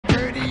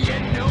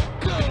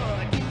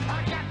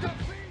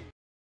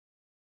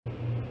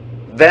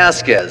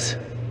Vasquez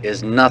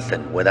is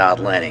nothing without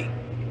Lenny.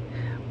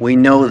 We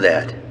know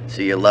that,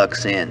 so your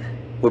luck's in.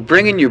 We're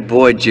bringing your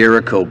boy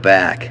Jericho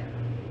back.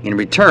 In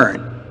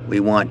return, we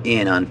want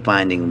in on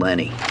finding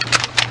Lenny.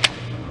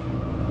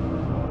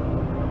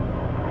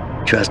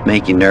 Trust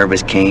make you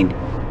nervous, Caine?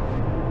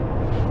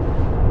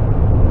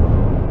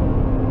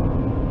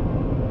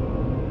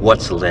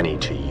 What's Lenny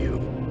to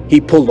you?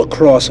 He pulled a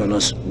cross on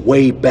us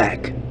way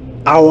back.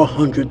 Our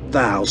 100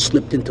 thou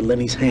slipped into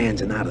Lenny's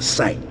hands and out of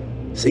sight.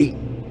 See?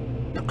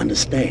 Now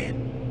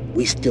understand,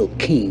 we still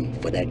keen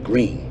for that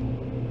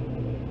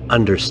green.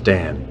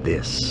 Understand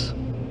this.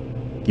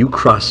 You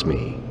cross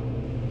me,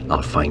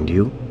 I'll find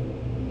you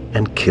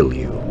and kill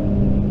you.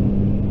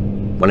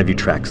 One of you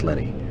tracks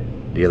Lenny.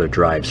 The other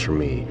drives for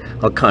me.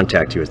 I'll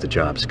contact you as the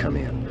jobs come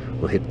in.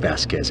 We'll hit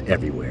Vasquez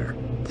everywhere.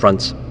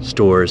 Fronts,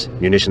 stores,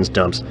 munitions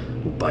dumps.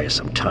 We'll buy us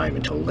some time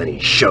until Lenny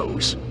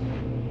shows.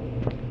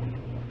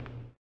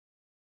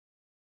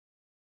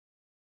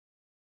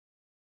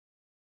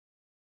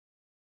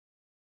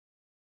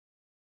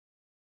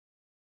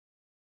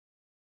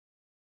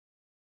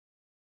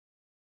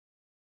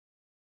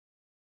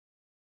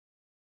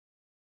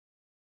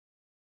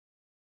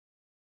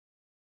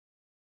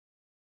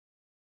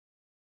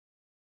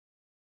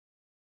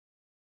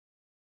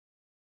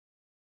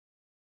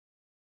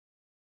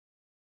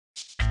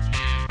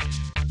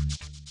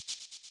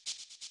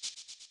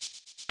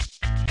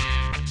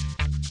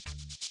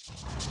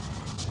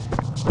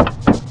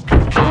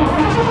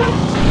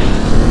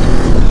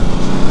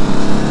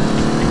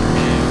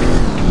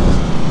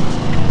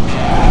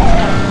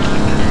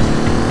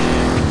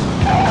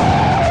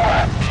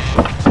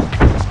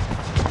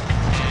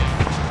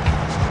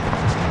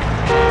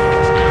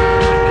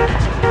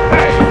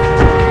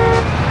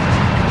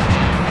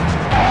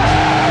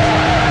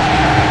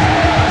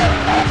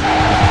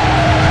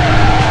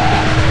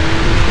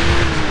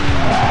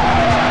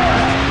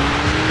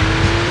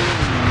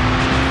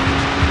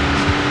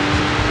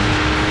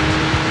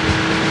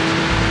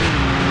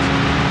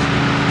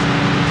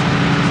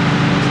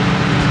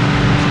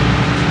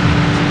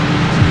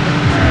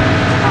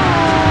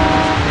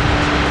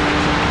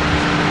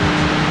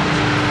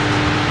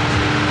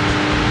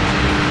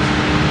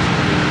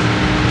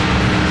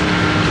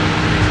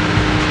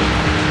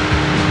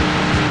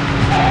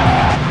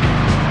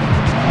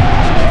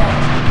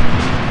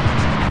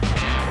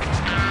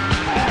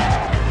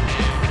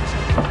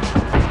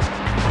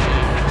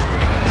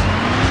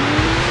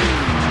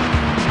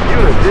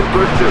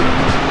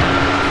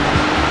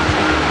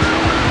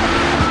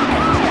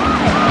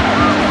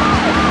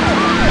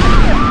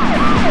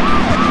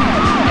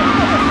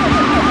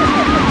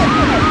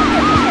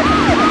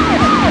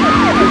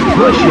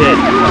 Push it!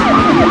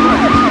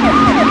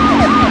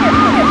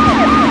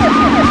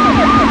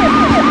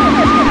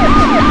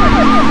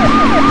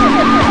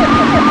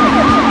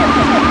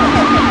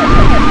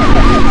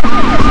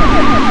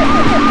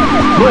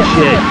 Push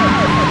it!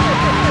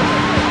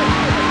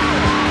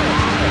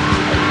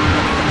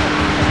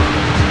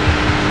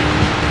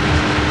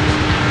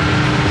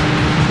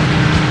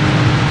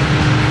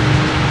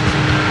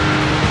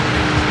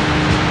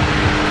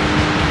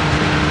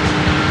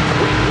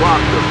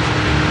 Locked them.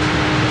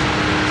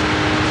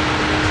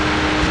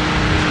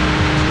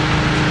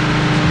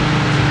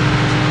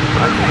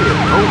 I see it.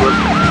 Over.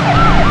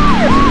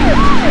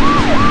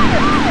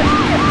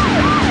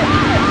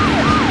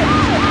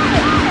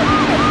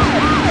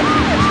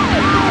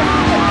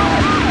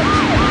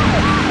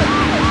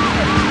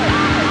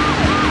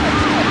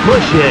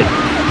 Push it!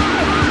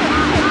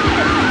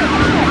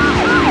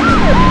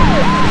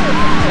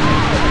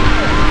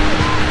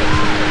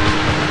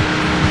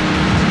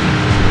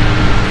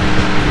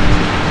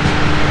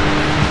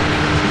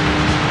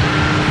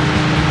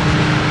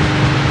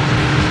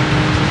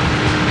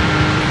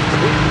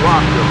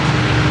 Locked them.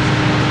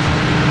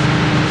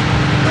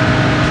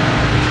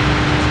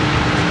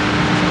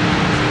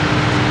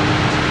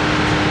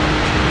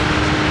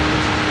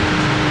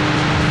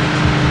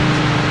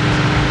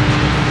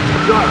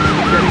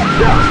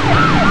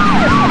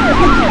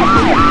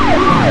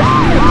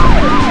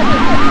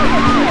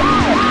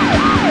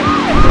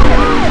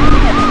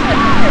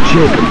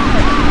 Jacob.